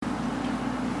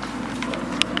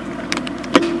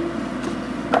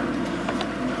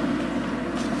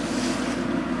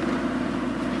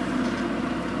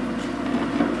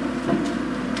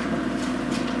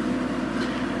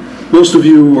Most of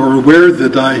you are aware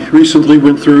that I recently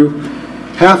went through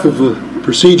half of a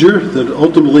procedure that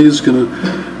ultimately is going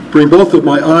to bring both of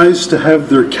my eyes to have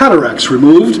their cataracts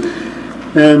removed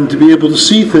and to be able to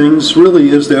see things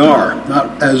really as they are,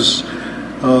 not as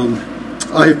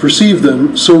I have perceived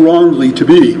them so wrongly to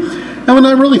be. And when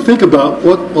I really think about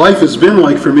what life has been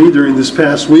like for me during this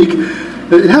past week,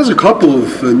 it has a couple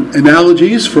of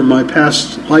analogies from my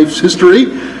past life's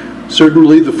history.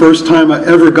 Certainly the first time I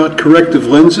ever got corrective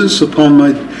lenses upon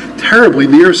my terribly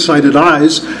nearsighted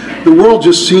eyes, the world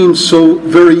just seemed so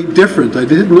very different. I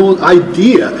had no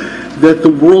idea that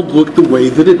the world looked the way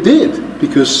that it did,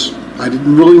 because I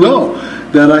didn't really know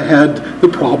that I had the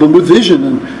problem with vision.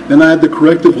 And then I had the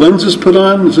corrective lenses put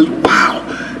on and said, wow,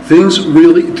 things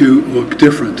really do look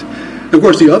different. And of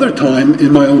course, the other time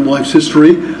in my own life's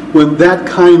history when that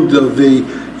kind of a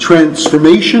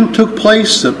transformation took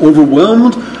place that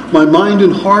overwhelmed my mind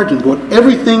and heart and brought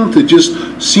everything to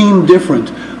just seem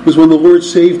different was when the Lord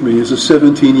saved me as a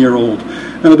 17-year-old.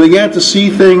 And I began to see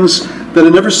things that I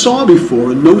never saw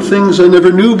before and know things I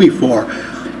never knew before.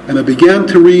 And I began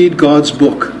to read God's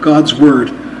book, God's Word,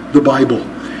 the Bible.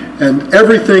 And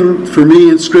everything for me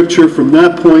in Scripture from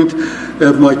that point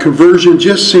of my conversion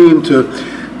just seemed to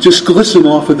just glisten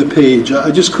off of the page. I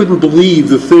just couldn't believe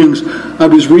the things I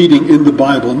was reading in the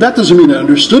Bible. And that doesn't mean I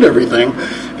understood everything.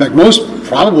 In fact,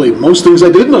 most things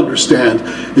I didn't understand.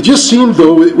 It just seemed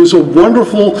though it was a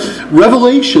wonderful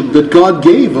revelation that God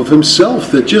gave of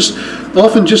himself that just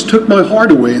often just took my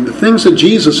heart away. And the things that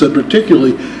Jesus said,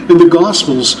 particularly in the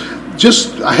Gospels,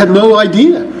 I had no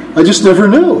idea. I just never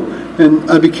knew.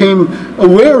 And I became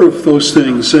aware of those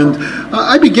things. And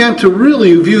I began to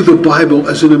really view the Bible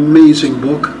as an amazing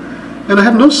book. And I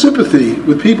have no sympathy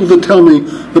with people that tell me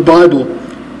the Bible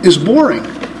is boring.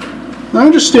 Now, I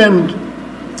understand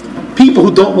people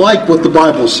who don't like what the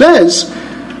Bible says.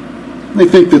 They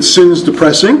think that sin's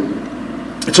depressing.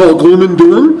 It's all gloom and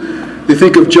doom. They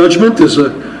think of judgment as a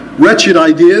wretched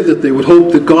idea that they would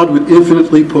hope that God would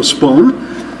infinitely postpone.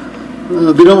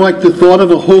 They don't like the thought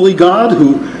of a holy God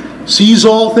who sees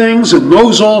all things and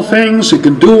knows all things and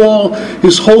can do all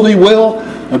his holy will,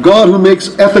 a God who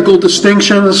makes ethical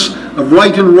distinctions of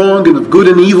right and wrong and of good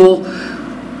and evil.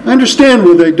 I understand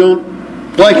where they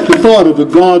don't like the thought of a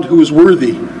God who is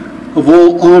worthy of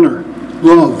all honor,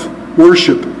 love,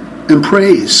 worship, and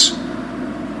praise.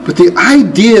 But the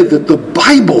idea that the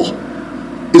Bible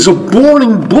is a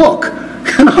boring book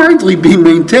can hardly be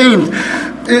maintained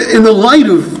in the light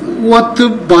of what the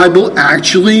Bible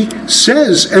actually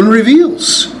says and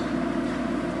reveals.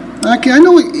 I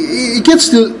know it gets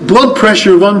the blood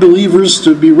pressure of unbelievers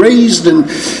to be raised, and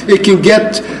it can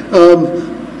get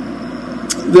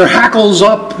their hackles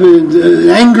up and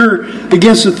anger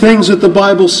against the things that the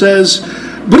Bible says.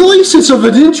 But at least it's of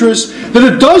an interest that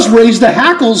it does raise the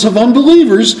hackles of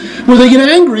unbelievers where they get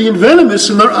angry and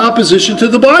venomous in their opposition to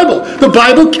the Bible. The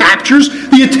Bible captures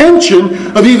the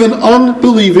attention of even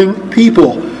unbelieving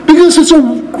people because it's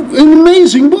an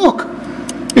amazing book.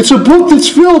 It's a book that's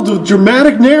filled with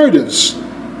dramatic narratives.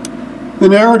 The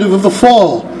narrative of the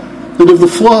fall and of the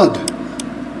flood.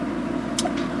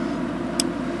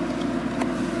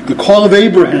 The call of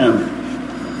Abraham.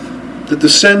 The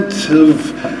descent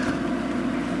of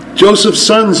Joseph's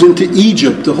sons into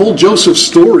Egypt. The whole Joseph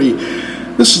story.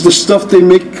 This is the stuff they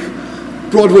make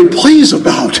Broadway plays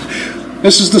about.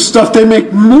 This is the stuff they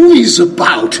make movies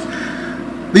about.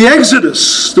 The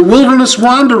Exodus, the wilderness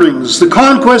wanderings, the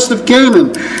conquest of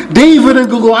Canaan, David and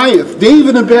Goliath,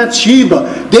 David and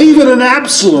Bathsheba, David and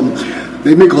Absalom.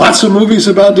 They make lots of movies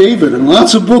about David and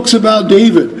lots of books about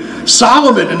David.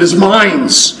 Solomon and his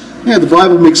mines. Yeah, the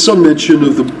Bible makes some mention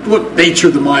of what nature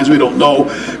of the mines, we don't know.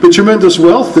 But tremendous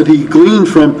wealth that he gleaned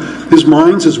from his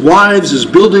mines, his wives, his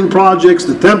building projects,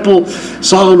 the temple,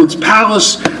 Solomon's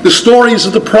palace, the stories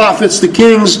of the prophets, the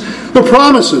kings, the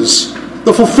promises.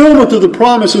 The fulfillment of the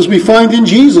promises we find in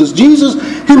Jesus. Jesus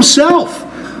himself.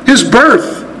 His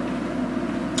birth.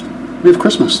 We have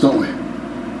Christmas, don't we?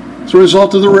 It's a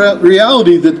result of the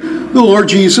reality that the Lord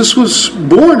Jesus was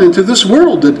born into this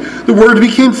world. That the Word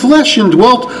became flesh and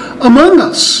dwelt among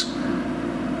us.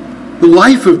 The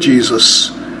life of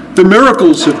Jesus. The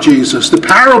miracles of Jesus. The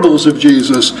parables of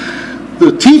Jesus.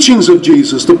 The teachings of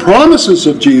Jesus. The promises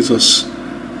of Jesus.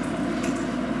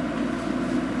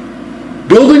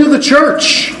 Building of the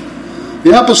church.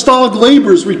 The apostolic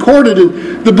labors recorded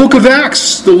in the book of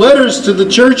Acts. The letters to the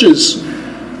churches.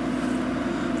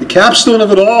 The capstone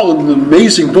of it all in the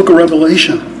amazing book of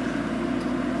Revelation.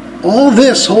 All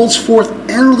this holds forth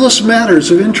endless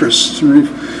matters of interest.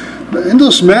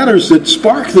 Endless matters that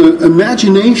spark the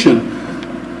imagination.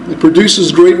 It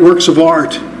produces great works of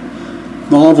art.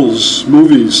 Novels,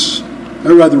 movies,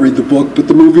 I'd rather read the book, but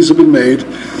the movies have been made.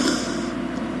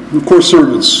 And of course,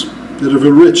 sermons that have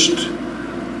enriched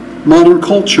modern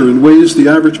culture in ways the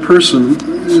average person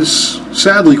is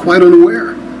sadly quite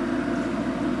unaware.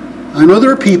 I know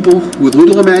there are people with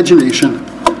little imagination,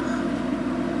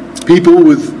 people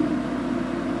with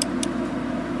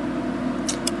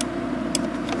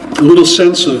a little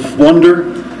sense of wonder,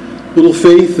 little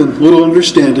faith, and little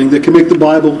understanding that can make the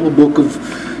Bible a book of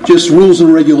just rules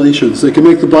and regulations. They can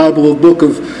make the Bible a book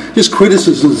of just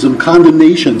criticisms and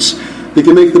condemnations. They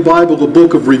can make the Bible a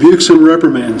book of rebukes and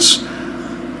reprimands.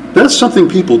 That's something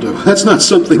people do. That's not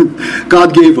something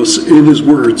God gave us in His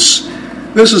words.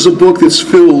 This is a book that's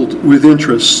filled with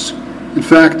interest. In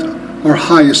fact, our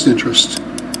highest interest.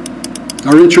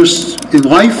 Our interest in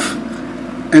life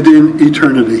and in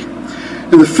eternity.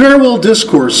 And the farewell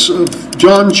discourse of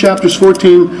John chapters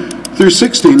 14 through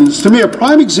 16 is to me a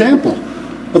prime example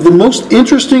of the most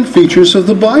interesting features of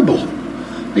the Bible.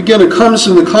 Again, it comes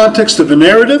in the context of a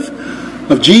narrative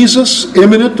of Jesus'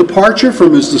 imminent departure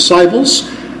from His disciples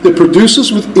that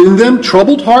produces within them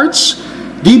troubled hearts,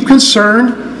 deep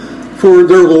concern for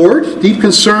their Lord, deep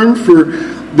concern for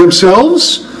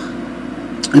themselves,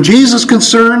 and Jesus'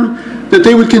 concern that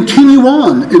they would continue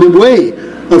on in a way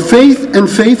of faith and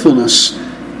faithfulness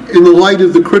in the light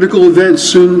of the critical events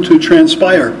soon to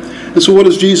transpire. And so what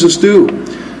does Jesus do?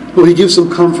 Well, He gives them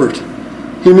comfort.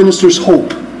 He ministers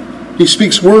hope. He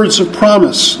speaks words of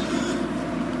promise.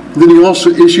 Then He also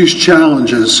issues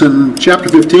challenges. In chapter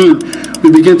 15,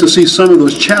 we begin to see some of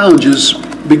those challenges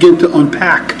begin to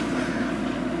unpack.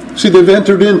 See, they've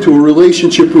entered into a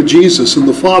relationship with Jesus and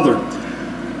the Father,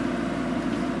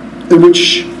 in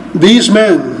which these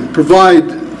men provide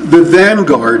the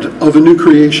vanguard of a new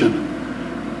creation.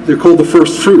 They're called the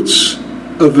first fruits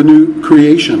of a new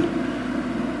creation.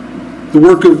 The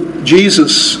work of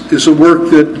Jesus is a work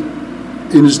that,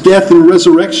 in His death and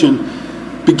resurrection,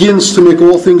 begins to make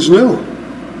all things new.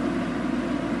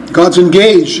 God's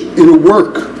engaged in a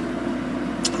work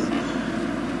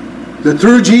that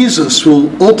through Jesus will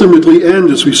ultimately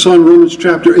end, as we saw in Romans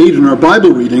chapter 8 in our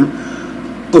Bible reading,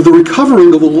 of the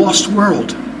recovering of a lost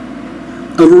world,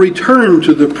 of a return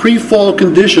to the pre-fall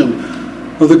condition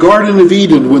of the Garden of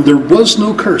Eden when there was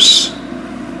no curse,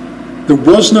 there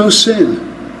was no sin,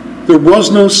 there was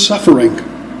no suffering.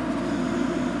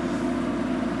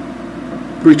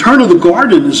 The return of the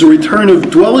garden is a return of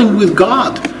dwelling with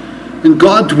God and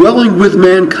God dwelling with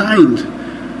mankind.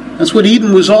 That's what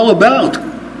Eden was all about.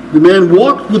 The man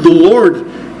walked with the Lord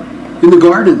in the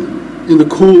garden in the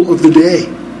cool of the day.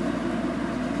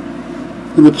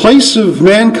 And the place of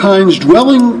mankind's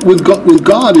dwelling with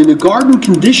God in a garden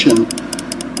condition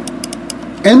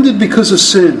ended because of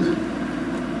sin.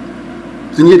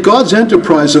 And yet God's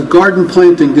enterprise of garden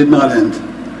planting did not end.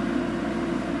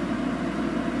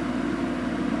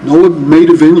 Noah made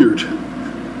a vineyard,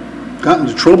 got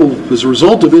into trouble as a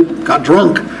result of it, got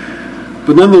drunk.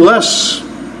 But nonetheless,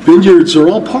 vineyards are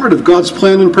all part of God's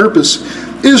plan and purpose.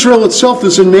 Israel itself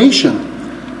as a nation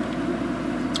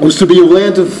was to be a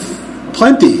land of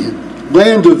plenty,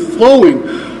 land of flowing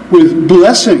with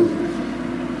blessing.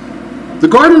 The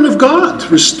garden of God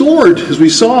restored, as we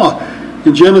saw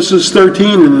in Genesis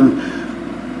 13 and in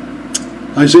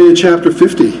Isaiah chapter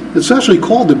 50. It's actually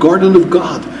called the garden of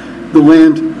God, the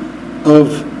land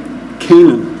of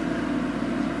Canaan.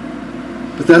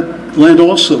 But that land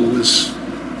also was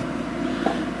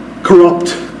corrupt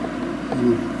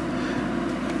and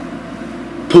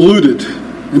polluted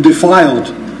and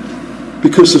defiled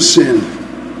because of sin.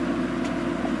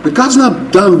 But God's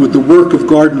not done with the work of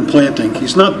garden planting.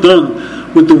 He's not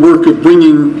done with the work of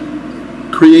bringing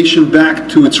creation back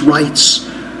to its rights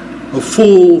of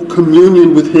full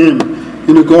communion with Him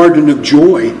in a garden of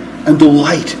joy and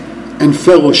delight and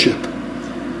fellowship.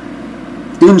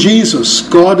 In Jesus,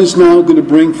 God is now going to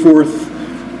bring forth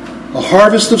a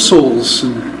harvest of souls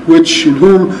in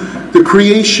whom the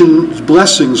creation's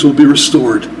blessings will be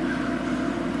restored.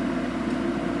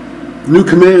 New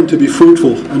command to be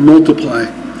fruitful and multiply,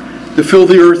 to fill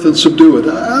the earth and subdue it.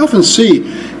 I often see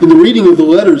in the reading of the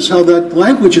letters how that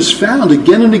language is found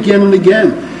again and again and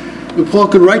again. Paul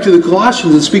could write to the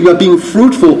Colossians and speak about being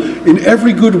fruitful in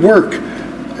every good work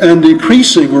and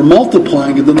increasing or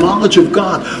multiplying in the knowledge of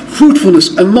God.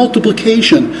 Fruitfulness and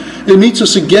multiplication. It meets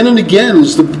us again and again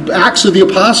as the Acts of the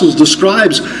Apostles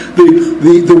describes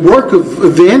the work of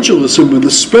evangelism and the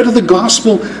spread of the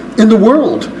gospel in the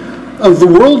world. Of the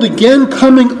world again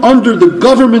coming under the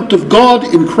government of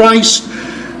God in Christ,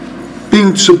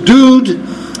 being subdued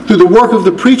through the work of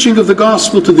the preaching of the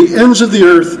gospel to the ends of the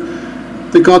earth,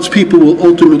 that God's people will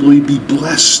ultimately be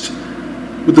blessed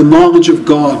with the knowledge of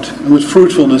God and with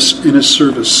fruitfulness in His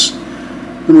service.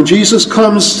 And when Jesus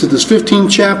comes to this 15th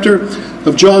chapter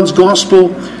of John's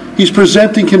Gospel, he's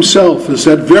presenting himself as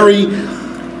that very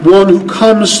one who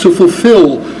comes to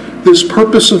fulfill this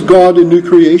purpose of God in new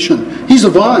creation. He's a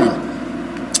vine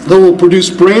that will produce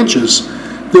branches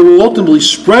that will ultimately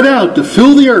spread out to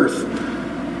fill the earth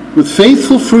with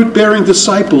faithful fruit-bearing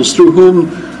disciples through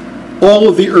whom all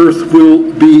of the earth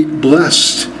will be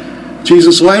blessed.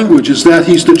 Jesus' language is that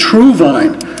he's the true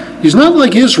vine. He's not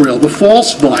like Israel, the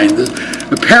false vine,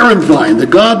 the parent vine, the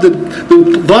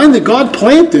vine that God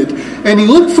planted, and he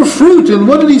looked for fruit, and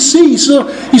what did he see?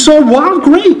 He saw wild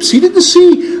grapes. He didn't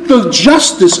see the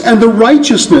justice and the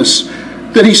righteousness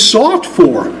that he sought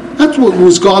for. That's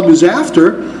what God was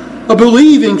after, a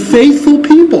believing, faithful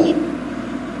people.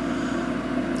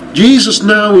 Jesus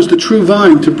now is the true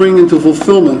vine to bring into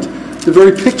fulfillment the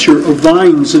very picture of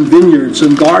vines and vineyards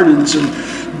and gardens and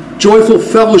joyful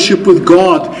fellowship with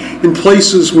God in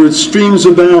places where streams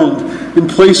abound, in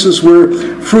places where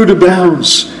fruit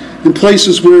abounds, in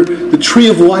places where the tree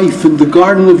of life and the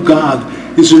garden of God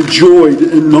is enjoyed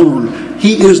and known.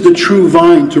 He is the true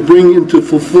vine to bring into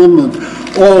fulfillment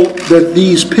all that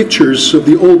these pictures of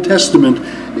the Old Testament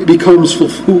becomes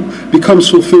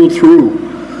fulfilled through.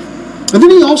 And then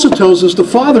he also tells us the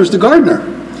Father is the gardener.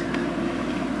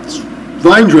 It's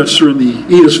vine dresser in the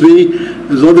ESV.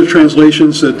 There's other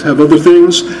translations that have other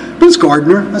things, but it's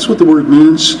gardener. That's what the word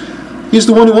means. He's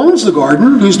the one who owns the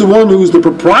garden. He's the one who's the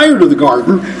proprietor of the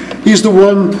garden. He's the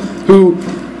one who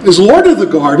is Lord of the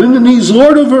garden, and he's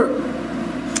Lord over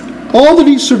all that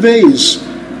he surveys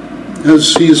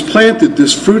as he has planted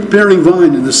this fruit-bearing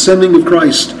vine in the sending of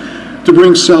Christ to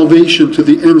bring salvation to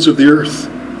the ends of the earth.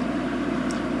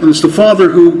 And it's the Father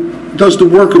who does the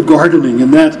work of gardening,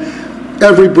 and that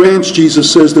every branch,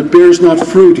 Jesus says, that bears not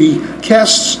fruit, he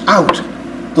casts out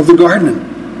of the garden.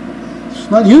 It's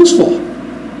not useful.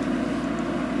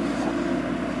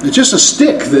 It's just a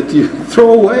stick that you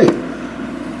throw away.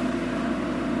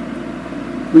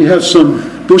 We have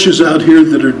some bushes out here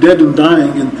that are dead and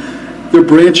dying, and their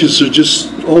branches are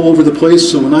just all over the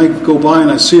place, so when I go by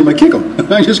and I see them, I kick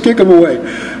them. I just kick them away.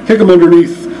 Kick them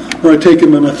underneath, or I take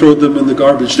them and I throw them in the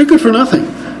garbage. They're good for nothing.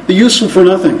 They're useful for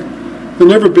nothing. They'll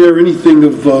never bear anything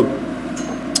of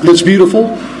that's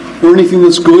beautiful or anything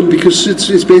that's good because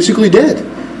it's basically dead.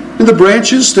 And the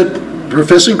branches that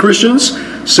professing Christians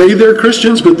say they're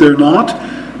Christians, but they're not,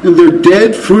 and they're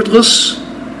dead, fruitless,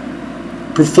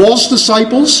 false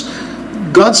disciples,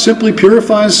 God simply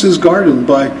purifies his garden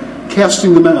by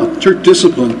casting them out. Church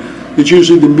discipline is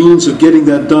usually the means of getting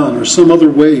that done, or some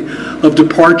other way of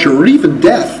departure, or even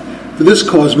death. For this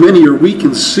cause many are weak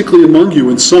and sickly among you,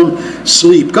 and some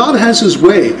sleep. God has his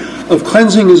way of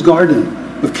cleansing his garden,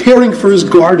 of caring for his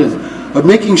garden, of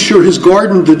making sure his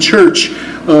garden, the church,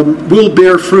 will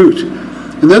bear fruit.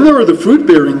 And then there are the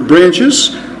fruit-bearing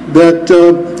branches that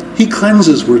he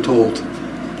cleanses, we're told.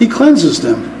 He cleanses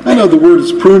them. I know the word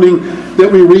is pruning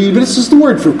that we read, but this is the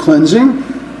word for cleansing.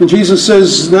 And Jesus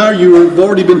says, now you have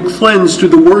already been cleansed through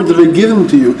the word that I've given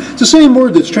to you. It's the same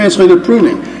word that's translated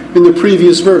pruning in the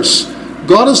previous verse.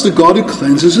 God is the God who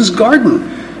cleanses his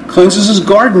garden. Cleanses his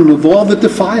garden of all that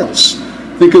defiles.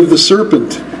 Think of the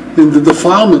serpent and the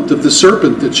defilement of the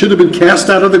serpent that should have been cast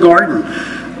out of the garden.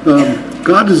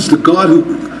 God is the God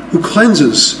who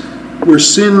cleanses where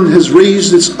sin has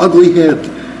raised its ugly head.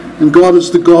 And God is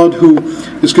the God who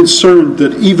is concerned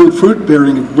that even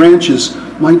fruit-bearing branches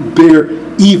might bear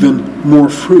even more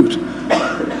fruit.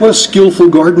 What a skillful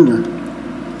gardener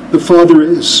the Father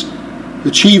is,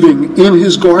 achieving in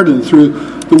his garden through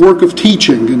the work of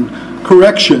teaching and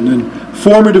correction and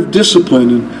formative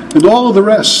discipline and all of the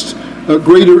rest,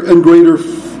 greater and greater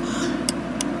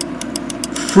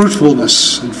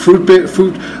fruitfulness and fruit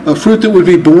that would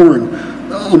be born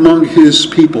among his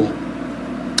people.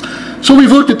 So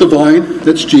we've looked at the vine,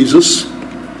 that's Jesus.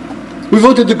 We've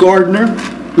looked at the gardener,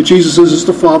 which Jesus is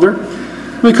the Father.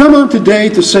 We come on today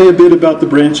to say a bit about the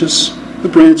branches. The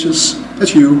branches,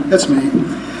 that's you, that's me.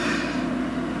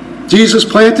 Jesus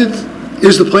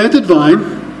is the planted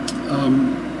vine,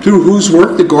 through whose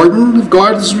work the garden of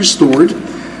God is restored.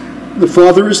 The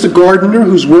Father is the gardener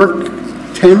whose work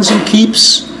tends and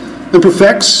keeps and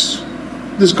perfects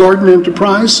this garden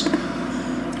enterprise.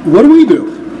 What do we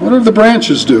do? What do the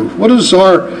branches do? What is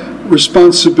our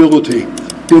responsibility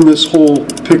in this whole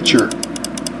picture?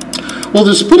 Well,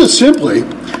 to put it simply,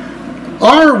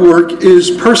 our work is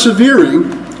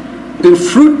persevering in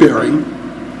fruit-bearing.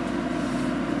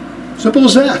 Simple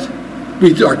as that.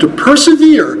 We are to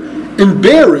persevere in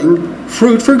bearing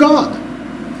fruit for God.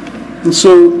 And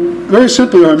so, very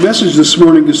simply, our message this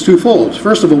morning is twofold.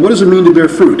 First of all, what does it mean to bear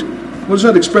fruit? What does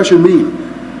that expression mean?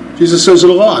 Jesus says it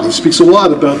a lot. He speaks a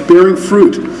lot about bearing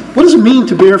fruit. What does it mean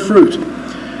to bear fruit?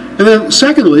 And then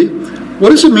secondly, what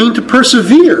does it mean to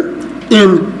persevere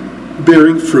in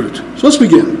bearing fruit? So let's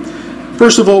begin.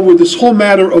 First of all, with this whole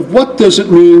matter of what does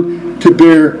it mean to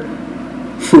bear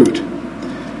fruit.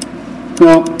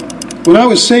 Now, when I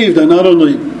was saved, I not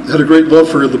only had a great love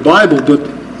for the Bible, but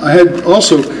I had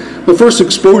also the first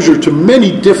exposure to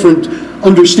many different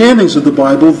understandings of the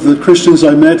Bible that Christians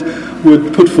I met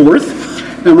would put forth.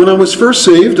 And when I was first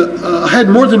saved, I had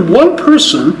more than one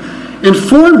person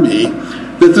inform me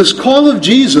that this call of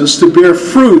Jesus to bear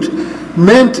fruit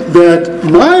meant that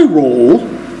my role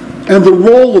and the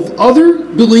role of other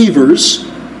believers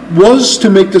was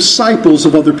to make disciples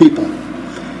of other people.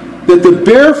 That to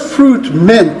bear fruit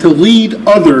meant to lead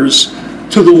others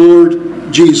to the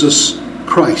Lord Jesus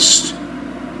Christ.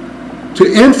 To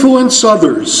influence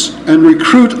others and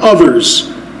recruit others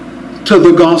to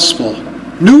the gospel.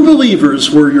 New believers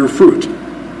were your fruit.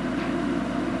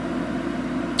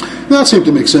 That seemed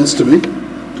to make sense to me,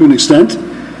 to an extent.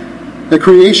 That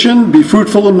creation, be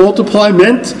fruitful and multiply,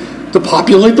 meant to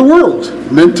populate the world.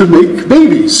 Meant to make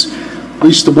babies, at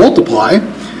least to multiply.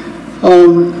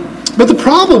 But the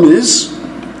problem is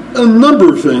a number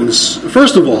of things.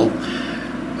 First of all,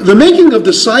 the making of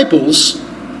disciples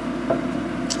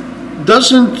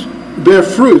doesn't bear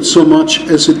fruit so much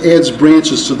as it adds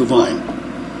branches to the vine.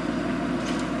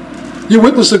 You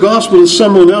witness the gospel to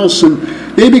someone else and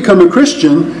they become a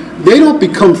Christian, they don't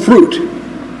become fruit.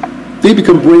 They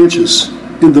become branches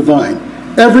in the vine.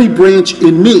 Every branch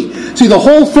in me. See, the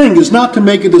whole thing is not to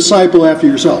make a disciple after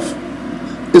yourself.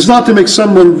 It's not to make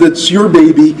someone that's your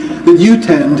baby that you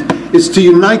tend. It's to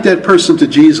unite that person to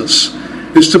Jesus.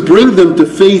 It's to bring them to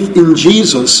faith in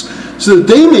Jesus so that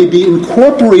they may be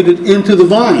incorporated into the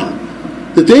vine.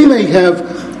 That they may have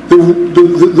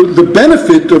the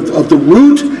benefit of the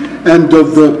root and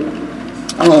of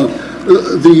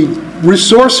the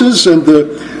resources and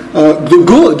the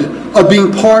good of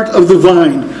being part of the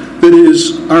vine that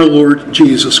is our Lord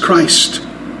Jesus Christ.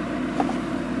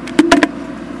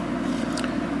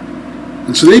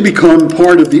 And so they become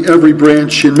part of the every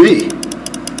branch in me.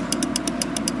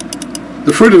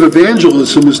 The fruit of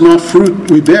evangelism is not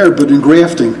fruit we bear, but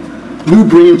engrafting new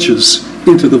branches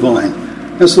into the vine.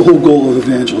 That's the whole goal of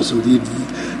evangelism, the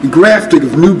engrafting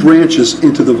of new branches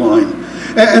into the vine.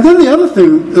 And then the other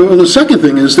thing, or the second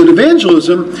thing, is that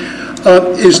evangelism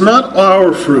is not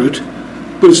our fruit,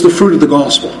 but it's the fruit of the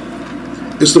gospel.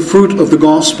 It's the fruit of the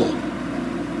gospel.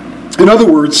 In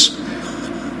other words,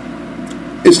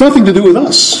 it's nothing to do with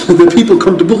us that people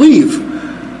come to believe.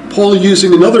 Paul,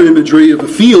 using another imagery of a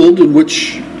field in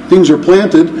which things are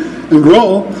planted and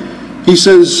grow, he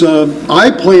says, I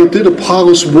planted,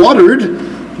 Apollos watered,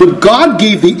 but God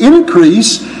gave the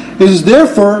increase. It is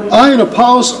therefore I and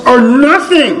Apollos are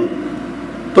nothing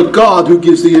but God who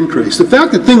gives the increase. The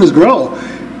fact that things grow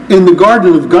in the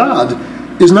garden of God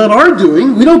is not our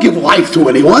doing. We don't give life to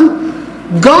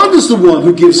anyone. God is the one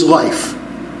who gives life.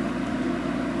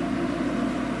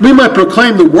 We might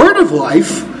proclaim the word of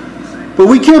life, but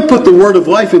we can't put the word of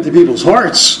life into people's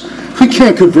hearts. We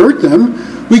can't convert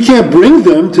them. We can't bring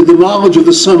them to the knowledge of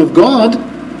the Son of God.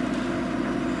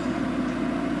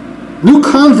 New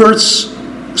converts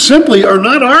simply are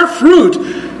not our fruit.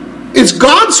 It's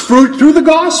God's fruit through the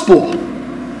gospel.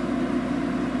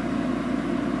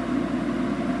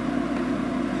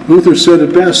 Luther said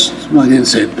it best. Well, he didn't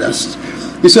say it best.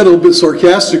 He said a little bit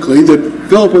sarcastically that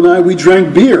Philip and I, we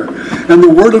drank beer, and the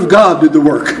Word of God did the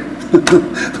work.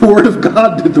 The Word of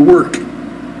God did the work.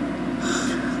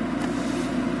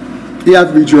 You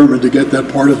have to be German to get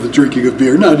that part of the drinking of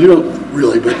beer. No, you don't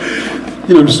really, but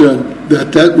you understand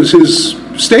that was his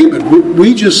statement.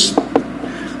 We just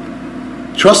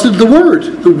trusted the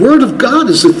Word. The Word of God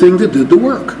is the thing that did the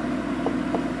work.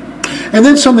 And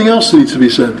then something else needs to be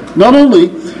said. Not only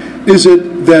is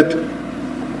it that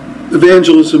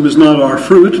evangelism is not our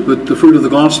fruit, but the fruit of the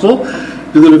gospel,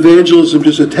 and that evangelism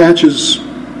just attaches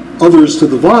others to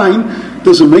the vine,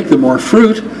 doesn't make them our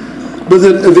fruit, but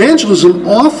that evangelism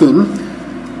often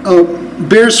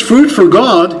bears fruit for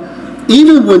God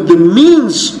even when the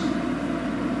means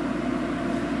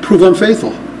prove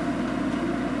unfaithful.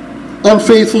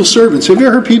 Unfaithful servants. Have you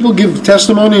ever heard people give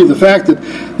testimony of the fact that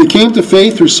they came to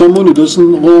faith through someone who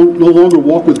doesn't no longer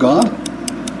walk with God?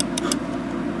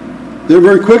 They're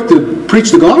very quick to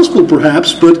preach the gospel,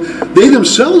 perhaps, but they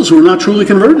themselves were not truly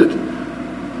converted.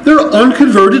 They're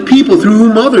unconverted people through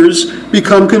whom others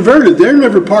become converted. They're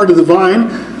never part of the vine,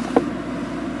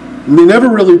 and they never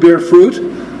really bear fruit,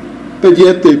 but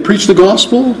yet they preach the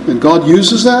gospel, and God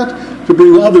uses that to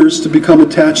bring others to become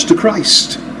attached to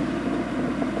Christ.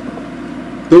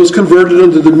 those converted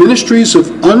under the ministries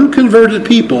of unconverted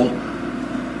people,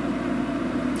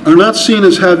 are not seen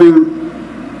as having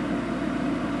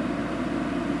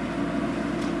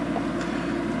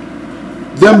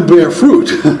them bear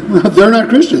fruit. They're not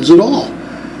Christians at all.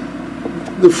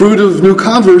 The fruit of new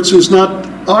converts is not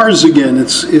ours again.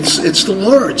 It's the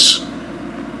Lord's.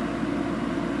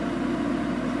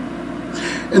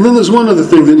 And then there's one other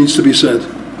thing that needs to be said.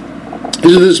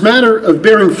 Is in this matter of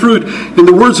bearing fruit, in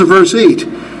the words of verse 8,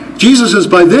 Jesus says,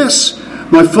 "By this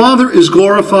my Father is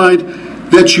glorified,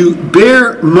 that you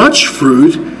bear much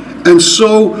fruit, and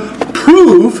so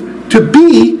prove to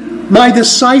be my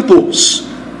disciples."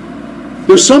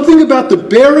 There's something about the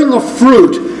bearing of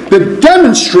fruit that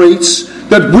demonstrates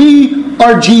that we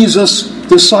are Jesus'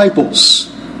 disciples.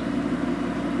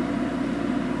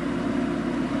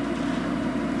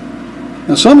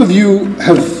 Now, some of you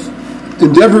have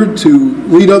endeavored to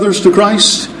lead others to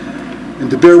Christ and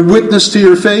to bear witness to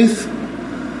your faith,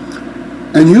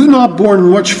 and you've not borne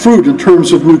much fruit in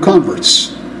terms of new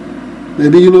converts.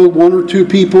 Maybe you know one or two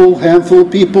people, handful of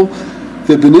people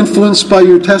that have been influenced by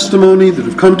your testimony, that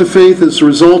have come to faith as a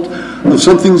result of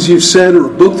some things you've said, or a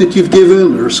book that you've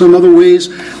given, or some other ways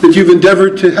that you've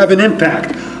endeavored to have an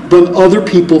impact on other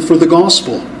people for the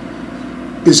gospel.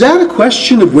 Is that a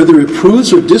question of whether it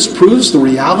proves or disproves the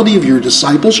reality of your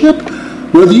discipleship?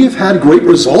 Whether you've had great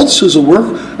results as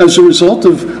a result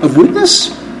of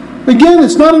witness? Again,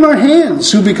 it's not in our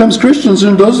hands who becomes Christians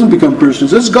and doesn't become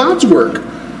Christians. It's God's work.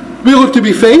 We look to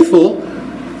be faithful,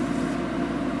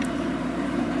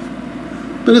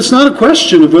 but it's not a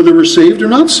question of whether we're saved or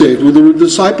not saved, whether we're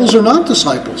disciples or not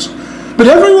disciples. But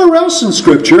everywhere else in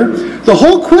Scripture, the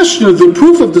whole question of the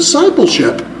proof of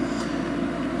discipleship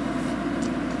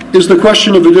is the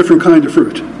question of a different kind of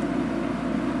fruit.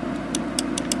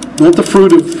 Not the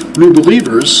fruit of new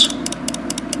believers,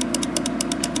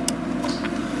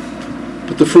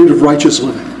 but the fruit of righteous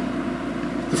living.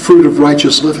 The fruit of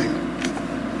righteous living.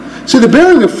 See, the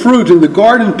bearing of fruit in the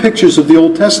garden pictures of the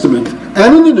Old Testament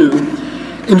and in the New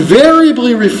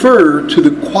invariably refer to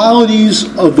the qualities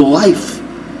of the life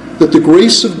that the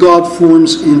grace of God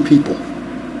forms in people.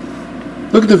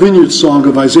 Look at the vineyard song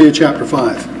of Isaiah chapter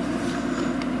 5.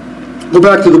 Go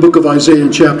back to the book of Isaiah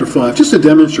in chapter 5, just to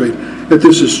demonstrate that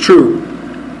this is true.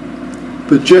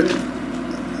 But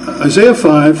Isaiah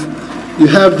 5, you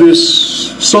have this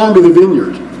song of the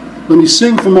vineyard. Let me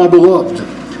sing for my beloved.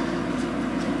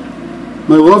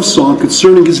 My love song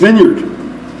concerning his vineyard.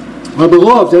 My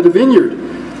beloved had a vineyard.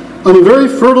 On a very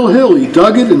fertile hill he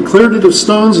dug it and cleared it of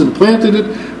stones and planted it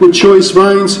with choice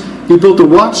vines. He built a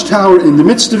watchtower in the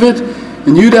midst of it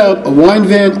and hewed out a wine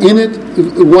vat in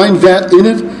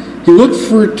it. He looked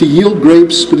for it to yield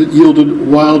grapes, but it yielded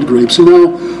wild grapes. And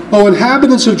now, O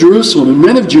inhabitants of Jerusalem and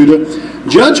men of Judah,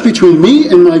 judge between me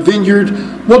and my vineyard.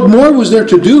 What more was there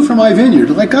to do for my vineyard?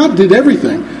 Like God did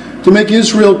everything to make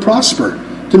Israel prosper,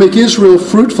 to make Israel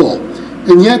fruitful.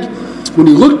 And yet, when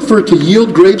he looked for it to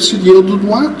yield grapes, it yielded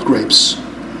wild grapes.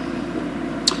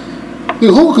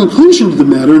 The whole conclusion to the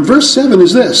matter in verse 7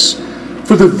 is this: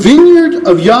 For the vineyard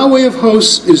of Yahweh of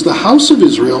hosts is the house of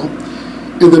Israel,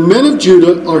 and the men of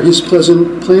Judah are his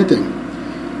pleasant planting.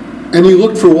 And he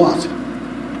looked for what?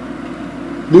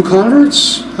 New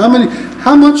converts?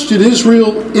 How much did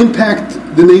Israel impact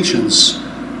the nations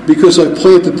because I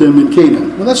planted them in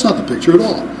Canaan? Well, that's not the picture at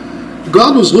all.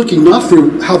 God was looking not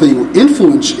for how they were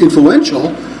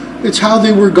influential, it's how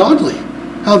they were godly,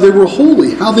 how they were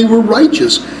holy, how they were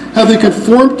righteous, how they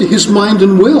conformed to his mind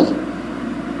and will.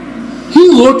 He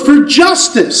looked for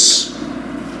justice.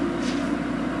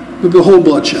 But behold,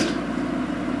 bloodshed.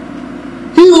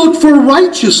 He looked for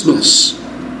righteousness.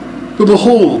 But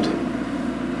behold,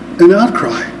 an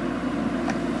outcry.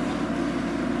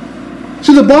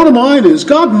 See, the bottom line is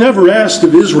God never asked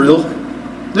of Israel,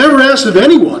 never asked of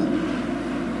anyone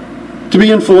to be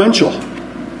influential,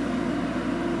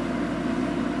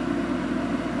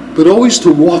 but always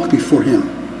to walk before him.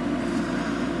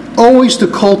 Always to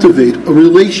cultivate a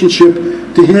relationship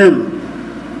to him.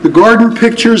 The garden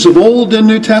pictures of Old and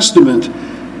New Testament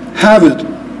have it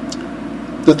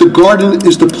that the garden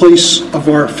is the place of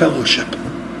our fellowship.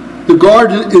 The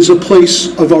garden is a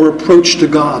place of our approach to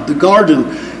God. The garden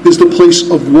is the place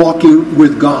of walking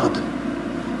with God.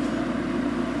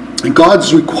 And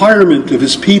God's requirement of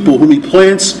his people, whom he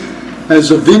plants as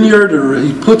a vineyard or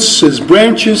he puts his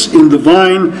branches in the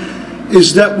vine,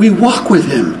 is that we walk with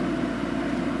him.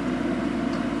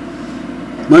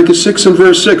 Micah 6 and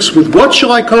verse 6, with what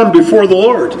shall I come before the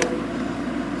Lord?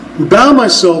 And bow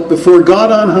myself before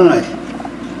God on high.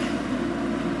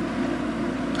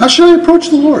 How should I approach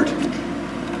the Lord?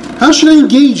 How should I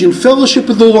engage in fellowship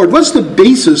with the Lord? What's the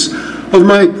basis of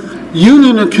my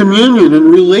union and communion and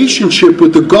relationship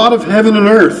with the God of heaven and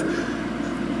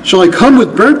earth? Shall I come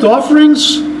with burnt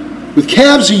offerings, with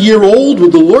calves a year old?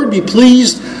 Would the Lord be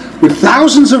pleased with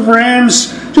thousands of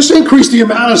rams? Just increase the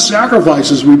amount of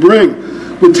sacrifices we bring.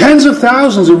 With tens of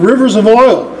thousands of rivers of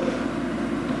oil.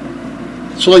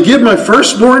 Shall I give my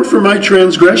firstborn for my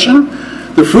transgression,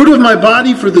 the fruit of my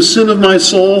body for the sin of my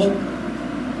soul?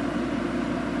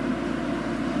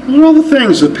 Those are all the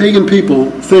things that pagan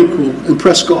people think will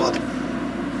impress God,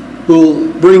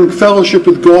 will bring fellowship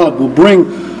with God, will bring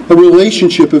a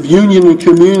relationship of union and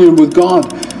communion with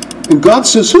God. And God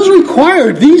says, who's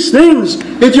required these things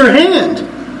at your hand?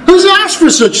 Who's asked for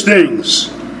such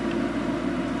things?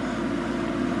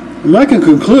 And Micah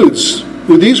concludes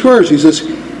with these words. He says,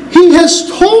 He has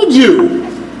told you,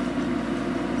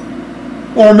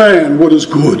 O man, what is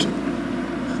good.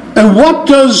 And what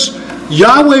does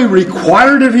Yahweh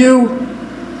require of you?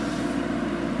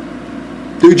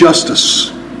 Do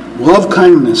justice, love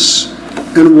kindness,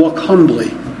 and walk humbly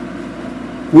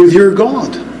with your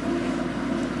God.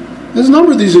 There's a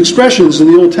number of these expressions in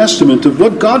the Old Testament of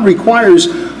what God requires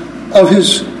of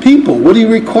His people, what He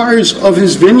requires of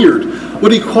His vineyard,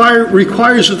 what He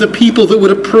requires of the people that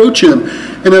would approach Him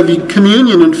and have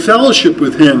communion and fellowship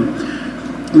with Him.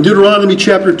 In Deuteronomy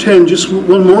chapter 10, just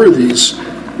one more of these.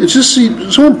 It's just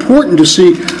so important to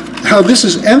see how this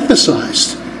is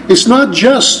emphasized. It's not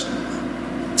just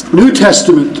New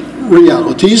Testament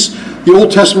realities. The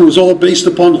Old Testament was all based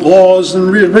upon laws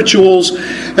and rituals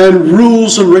and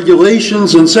rules and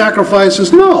regulations and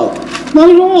sacrifices. No, not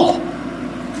at all.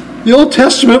 The Old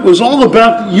Testament was all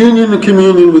about union and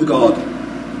communion with God.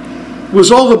 It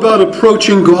was all about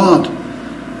approaching God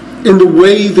in the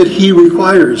way that He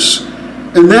requires.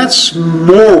 And that's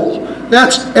moral.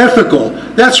 That's ethical.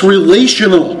 That's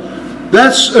relational.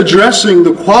 That's addressing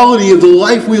the quality of the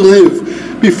life we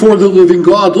live before the living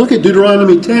God. Look at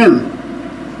Deuteronomy 10.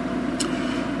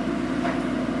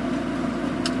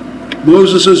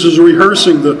 Moses is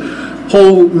rehearsing the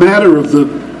whole matter of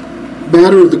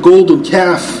the golden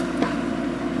calf,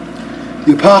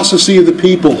 the apostasy of the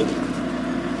people,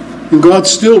 and God's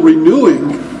still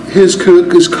renewing His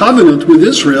covenant with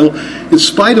Israel in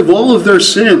spite of all of their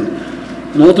sin.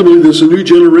 And ultimately there's a new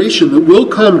generation that will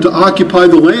come to occupy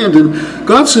the land. And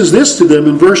God says this to them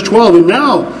in verse 12, and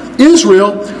now,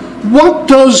 Israel, what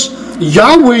does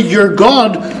Yahweh your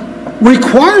God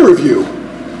require of you?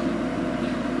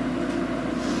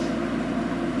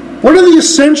 What are the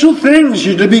essential things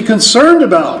you're to be concerned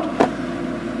about?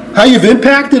 How you've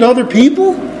impacted other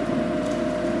people?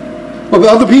 What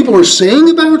other people are saying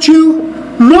about you?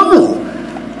 No.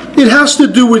 It has to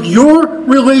do with your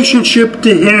relationship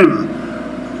to Him.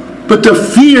 But to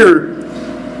fear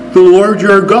the Lord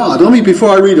your God. Before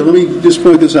I read it, let me just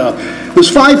point this out. There's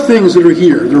 5 things that are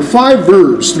here. There are 5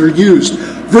 verbs that are used.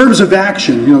 Verbs of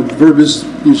action. The verb is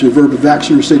usually a verb of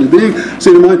action or state of being,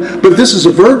 state of mind. But this is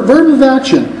a verb of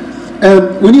action.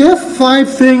 And when you have 5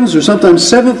 things or sometimes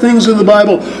 7 things in the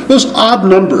Bible, those odd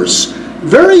numbers,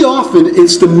 very often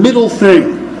it's the middle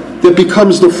thing that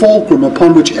becomes the fulcrum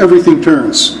upon which everything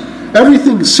turns.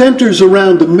 Everything centers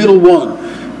around the middle one.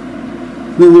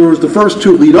 In other words, the first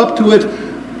 2 lead up to it,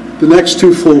 the next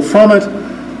 2 flow from it.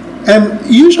 And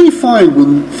you usually find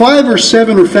when 5 or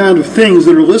 7 are found of things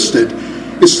that are listed,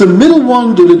 it's the middle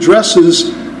one that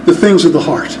addresses the things of the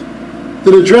heart,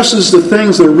 that addresses the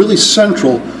things that are really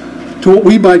central to what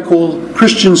we might call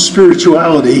Christian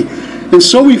spirituality. And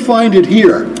so we find it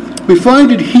here. We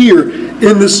find it here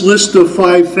in this list of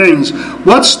 5 things.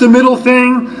 What's the middle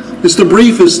thing? It's the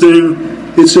briefest thing.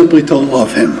 It's simply to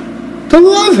love Him. To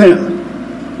love Him.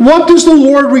 What does the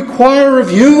Lord require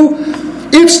of you?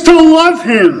 It's to love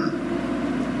Him.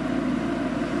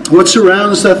 What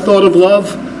surrounds that thought of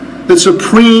love? The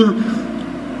supreme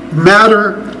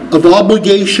matter of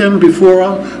obligation before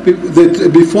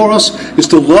us is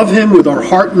to love Him with our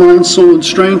heart, mind, soul, and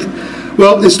strength.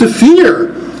 Well, it's to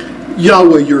fear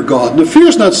Yahweh your God. Now, fear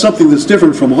is not something that's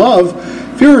different from love.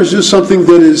 Fear is just something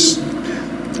that is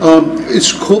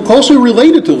it's closely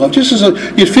related to love. Just as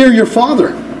you fear your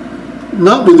father,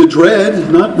 not with a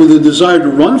dread, not with a desire to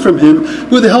run from him,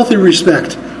 with a healthy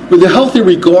respect, with a healthy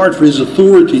regard for his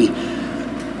authority.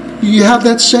 You have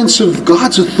that sense of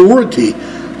God's authority,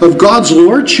 of God's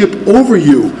lordship over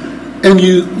you, and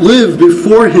you live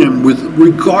before Him with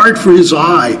regard for His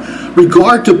eye,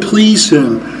 regard to please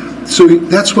Him. So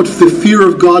that's what the fear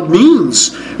of God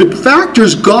means. It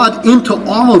factors God into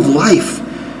all of life,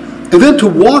 and then to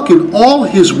walk in all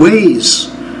His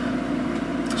ways.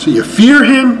 So you fear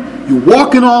Him, you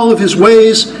walk in all of His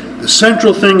ways. The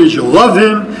central thing is you love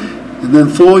Him, and then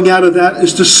flowing out of that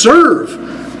is to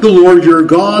serve the Lord your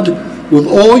God with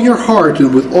all your heart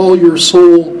and with all your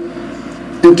soul,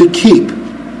 and to keep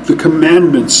the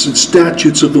commandments and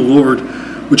statutes of the Lord,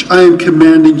 which I am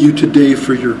commanding you today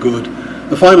for your good.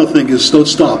 The final thing is, don't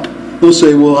stop. Don't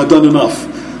say, well, I've done enough.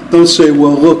 Don't say,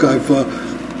 well, look, I've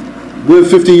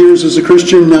lived 50 years as a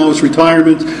Christian, now it's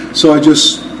retirement, so I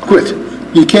just quit.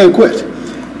 You can't quit.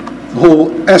 The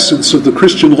whole essence of the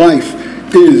Christian life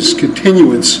is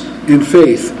continuance in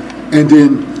faith and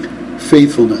in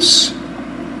faithfulness.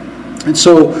 And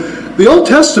so the Old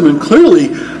Testament clearly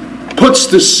puts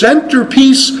the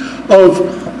centerpiece of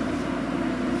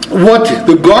what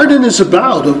the garden is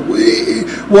about, of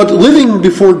what living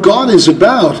before God is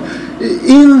about,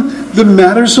 in the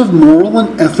matters of moral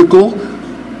and ethical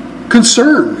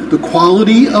concern, the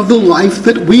quality of the life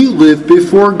that we live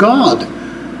before God,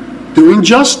 doing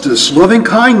justice, loving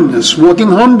kindness, walking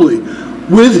humbly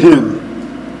with Him,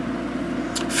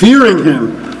 fearing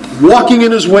Him, walking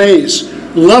in His ways,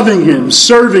 loving Him,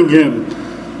 serving Him,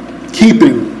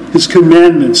 keeping His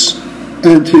commandments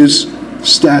and His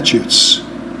statutes.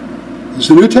 Is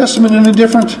the New Testament any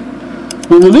different?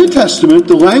 Well, in the New Testament,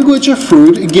 the language of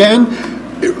fruit, again,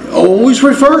 it always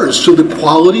refers to the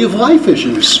quality of life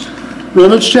issues.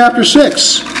 Romans chapter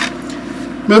 6.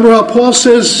 Remember how Paul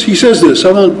says, he says this,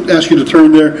 I won't ask you to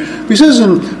turn there. He says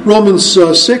in Romans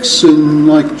 6, in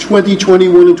like 20,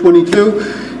 21, and 22,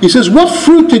 he says, what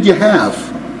fruit did you have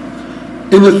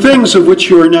in the things of which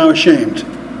you are now ashamed?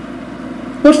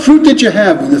 What fruit did you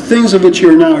have in the things of which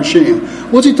you are now ashamed?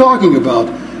 What's he talking about?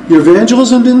 Your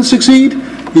evangelism didn't succeed?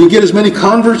 You didn't get as many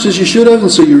converts as you should have,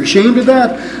 and so you're ashamed of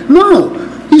that? No.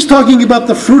 He's talking about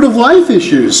the fruit of life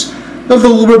issues, of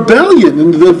the rebellion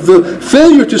and the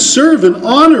failure to serve and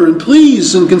honor and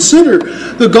please and consider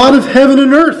the God of heaven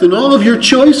and earth in all of your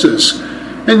choices.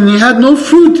 And you had no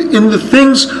fruit in the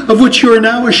things of which you are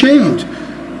now ashamed.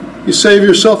 You say of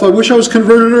yourself, I wish I was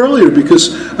converted earlier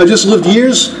because I just lived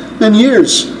years and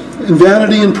years in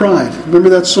vanity and pride. Remember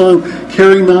that song,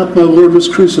 caring not my Lord was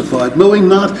crucified, knowing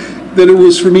not that it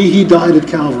was for me He died at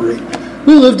Calvary.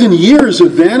 We lived in years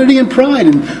of vanity and pride.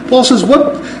 And Paul says,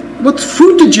 what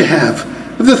fruit did you have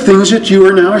of the things that you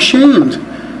are now ashamed?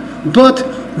 But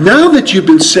now that you've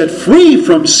been set free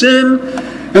from sin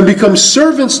and become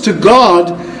servants to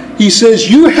God, he says,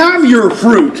 you have your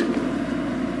fruit.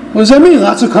 What does that mean?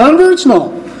 Lots of converts?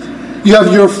 No. You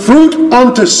have your fruit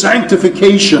unto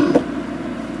sanctification.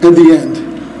 In the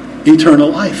end, eternal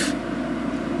life.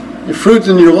 Your fruit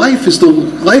in your life is the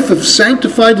life of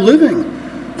sanctified living.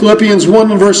 Philippians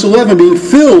 1 and verse 11, being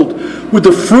filled with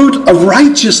the fruit of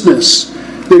righteousness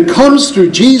that comes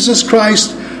through Jesus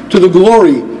Christ to the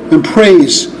glory and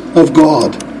praise of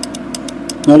God.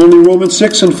 Not only Romans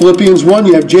 6 and Philippians 1,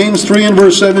 you have James 3 and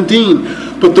verse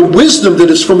 17. But the wisdom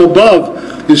that is from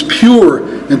above is pure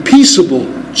and peaceable,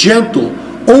 gentle,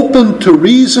 open to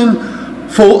reason,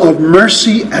 full of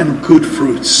mercy and good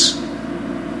fruits.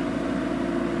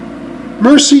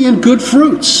 Mercy and good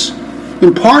fruits.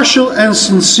 Impartial and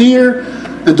sincere,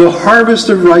 and a harvest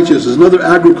of righteousness. Another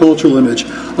agricultural image.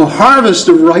 A harvest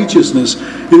of righteousness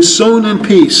is sown in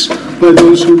peace by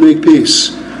those who make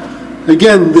peace.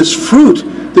 Again, this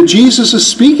fruit that Jesus is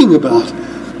speaking about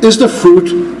is the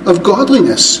fruit of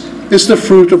godliness. It's the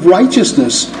fruit of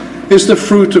righteousness. It's the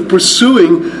fruit of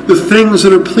pursuing the things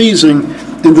that are pleasing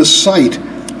in the sight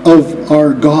of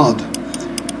our God.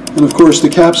 And of course, the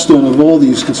capstone of all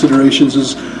these considerations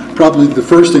is probably the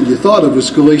first thing you thought of was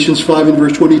Galatians 5 and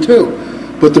verse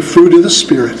 22. But the fruit of the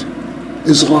Spirit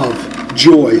is love,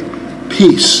 joy,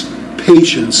 peace,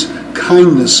 patience,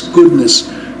 kindness, goodness,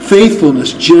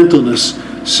 faithfulness, gentleness,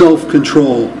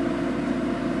 self-control.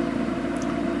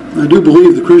 I do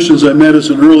believe the Christians I met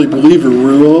as an early believer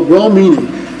were well-meaning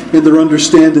in their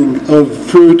understanding of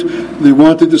fruit. They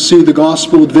wanted to see the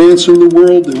gospel advance in the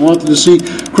world. They wanted to see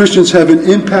Christians have an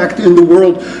impact in the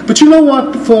world. But you know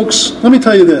what, folks? Let me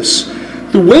tell you this.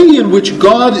 The way in which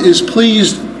God is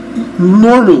pleased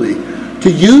normally to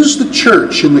use the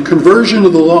church in the conversion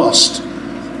of the lost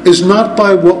is not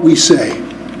by what we say.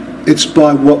 It's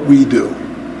by what we do.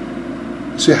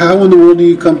 You say, how in the world do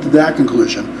you come to that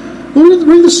conclusion? Well,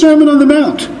 read the Sermon on the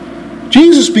Mount.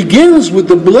 Jesus begins with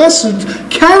the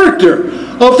blessed character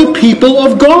of the people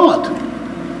of God.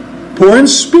 Poor in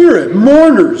spirit,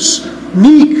 mourners,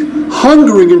 meek,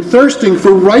 hungering and thirsting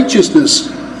for righteousness,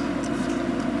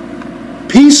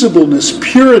 peaceableness,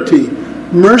 purity,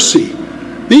 mercy.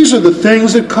 These are the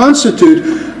things that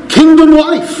constitute kingdom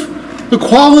life, the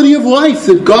quality of life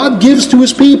that God gives to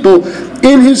His people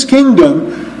in His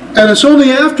kingdom. And it's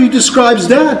only after He describes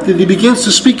that He begins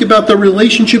to speak about the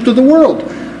relationship to the world.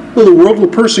 Well, the world will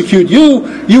persecute you.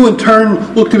 You, in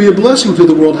turn, look to be a blessing to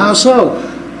the world. How so?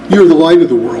 You're the light of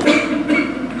the world.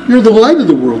 You're the light of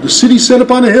the world, the city set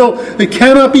upon a hill that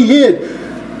cannot be hid.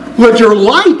 Let your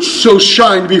light so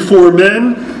shine before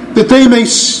men that they may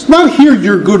not hear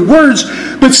your good words,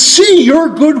 but see your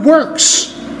good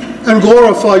works and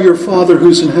glorify your Father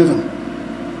who's in heaven.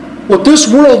 What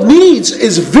this world needs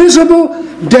is visible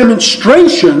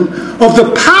demonstration of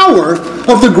the power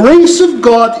of the grace of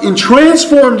God in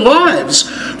transformed lives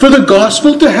for the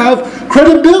gospel to have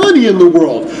credibility in the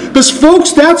world. Because,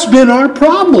 folks, that's been our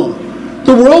problem.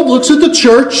 The world looks at the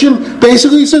church and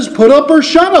basically says, put up or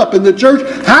shut up. And the church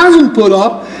hasn't put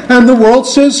up, and the world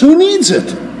says, who needs it?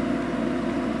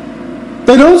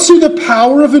 They don't see the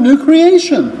power of a new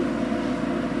creation.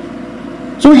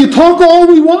 So we can talk all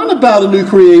we want about a new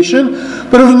creation,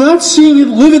 but if we're not seeing it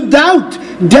lived out,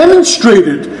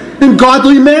 demonstrated in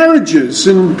godly marriages,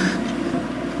 and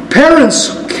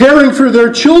parents caring for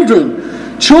their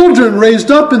children, children raised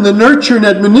up in the nurture and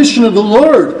admonition of the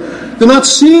Lord, they're not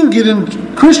seeing it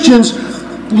in Christians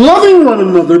loving one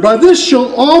another. By this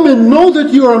shall all men know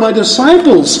that you are my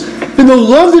disciples, in the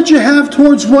love that you have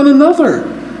towards one another.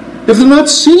 If they're not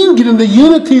seeing it in the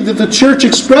unity that the church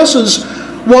expresses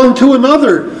one to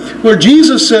another, where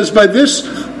Jesus says, by this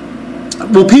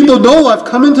will people know I've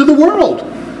come into the world.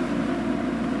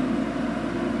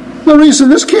 No reason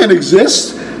this can't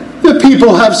exist. That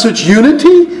people have such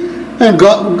unity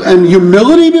and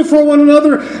humility before one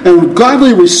another and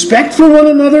godly respect for one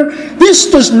another.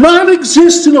 This does not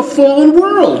exist in a fallen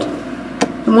world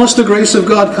unless the grace of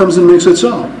God comes and makes it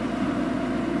so.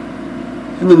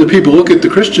 And then the people look at the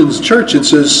Christian's church and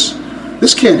says,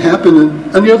 this can't happen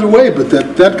in any other way, but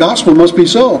that gospel must be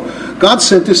so. God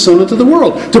sent His Son into the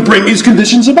world to bring these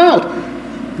conditions about.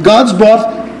 God's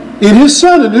brought in His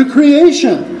Son a new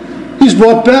creation. He's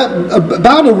brought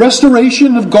about a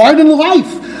restoration of garden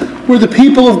life, where the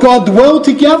people of God dwell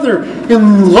together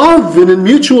in love and in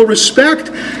mutual respect,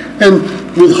 and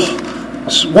with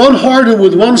one heart and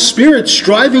with one spirit,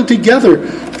 striving together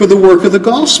for the work of the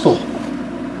gospel.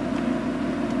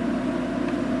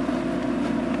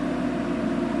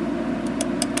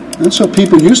 That's how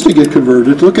people used to get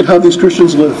converted. Look at how these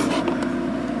Christians live.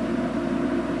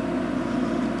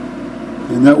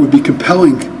 And that would be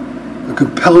compelling, a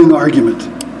compelling argument.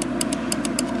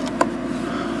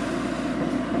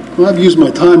 Well, I've used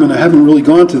my time and I haven't really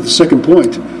gone to the second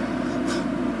point.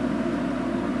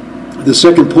 The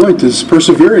second point is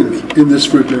persevering in this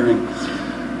fruit bearing.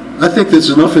 I think there's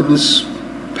enough in this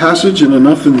passage and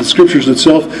enough in the Scriptures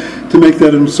itself to make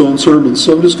that in its own sermon.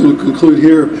 So I'm just going to conclude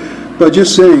here by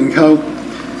just saying how,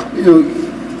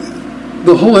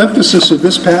 the whole emphasis of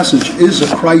this passage is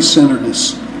a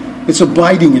Christ-centeredness. It's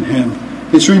abiding in Him.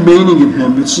 It's remaining in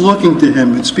Him. It's looking to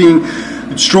Him.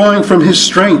 It's drawing from His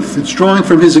strength. It's drawing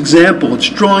from His example. It's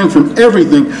drawing from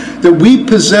everything that we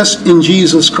possess in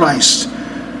Jesus Christ.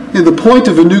 And the point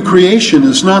of a new creation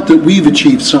is not that we've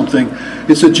achieved something.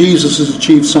 It's that Jesus has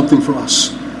achieved something for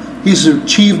us. He's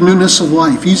achieved newness of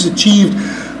life. He's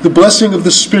achieved the blessing of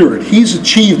the Spirit. He's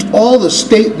achieved all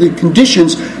the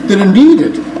conditions that are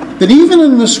needed. That even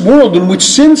in this world in which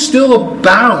sin still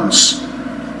abounds,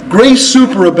 grace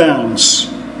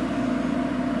superabounds.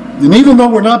 And even though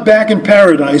we're not back in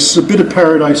paradise, a bit of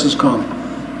paradise has come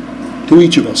to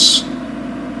each of us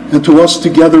and to us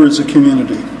together as a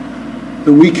community.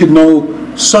 That we can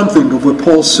know something of what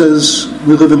Paul says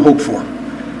we live in hope for.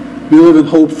 We live in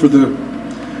hope for the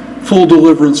full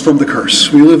deliverance from the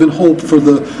curse. We live in hope for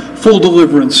the full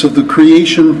deliverance of the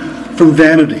creation from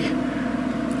vanity.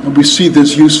 And we see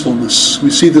this usefulness. We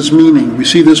see this meaning. We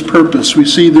see this purpose. We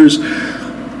see there's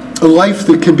a life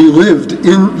that can be lived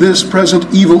in this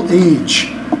present evil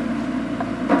age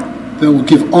that will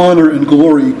give honor and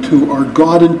glory to our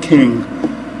God and King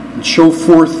and show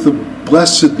forth the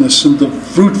blessedness and the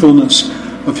fruitfulness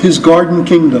of His garden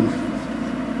kingdom,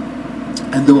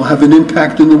 and that will have an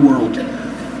impact in the world.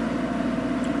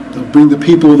 They'll bring the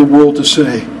people of the world to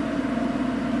say,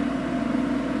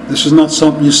 this is not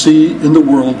something you see in the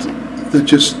world that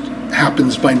just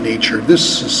happens by nature.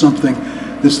 This is something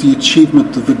that's the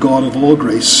achievement of the God of all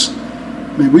grace.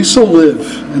 May we so live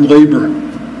and labor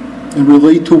and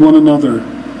relate to one another,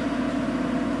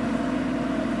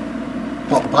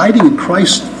 while abiding in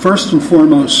Christ first and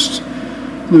foremost.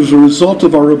 And as a result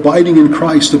of our abiding in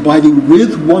Christ, abiding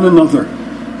with one another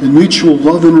in mutual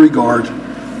love and regard,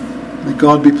 may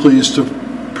God be pleased to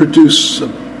produce a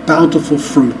bountiful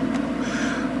fruit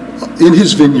in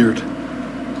His vineyard.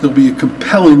 There'll be a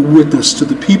compelling witness to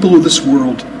the people of this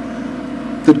world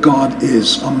that God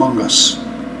is among us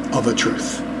of a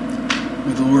truth.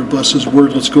 May the Lord bless His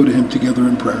word. Let's go to Him together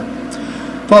in prayer.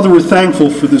 Father, we're thankful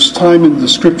for this time in the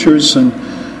Scriptures, and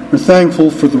We're thankful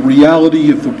for the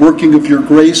reality of the working of your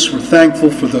grace. We're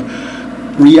thankful for the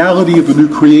reality of a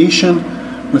new creation.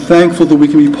 We're thankful that we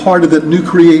can be part of that new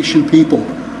creation people.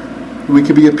 And we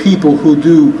can be a people who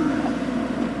do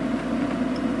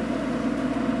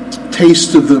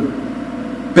taste of the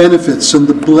benefits and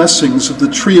the blessings of the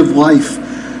tree of life,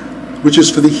 which is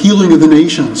for the healing of the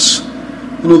nations.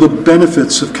 You know, the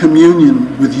benefits of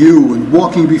communion with you and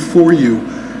walking before you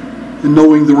and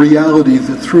knowing the reality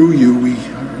that through you we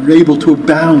are able to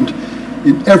abound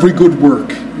in every good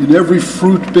work, in every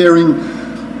fruit-bearing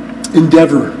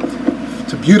endeavor,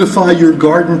 to beautify your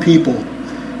garden people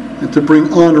and to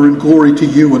bring honor and glory to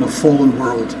you in a fallen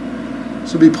world.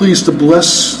 So be pleased to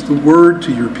bless the word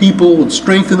to your people and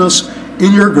strengthen us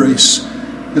in your grace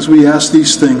as we ask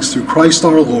these things through Christ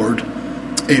our Lord.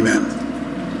 Amen.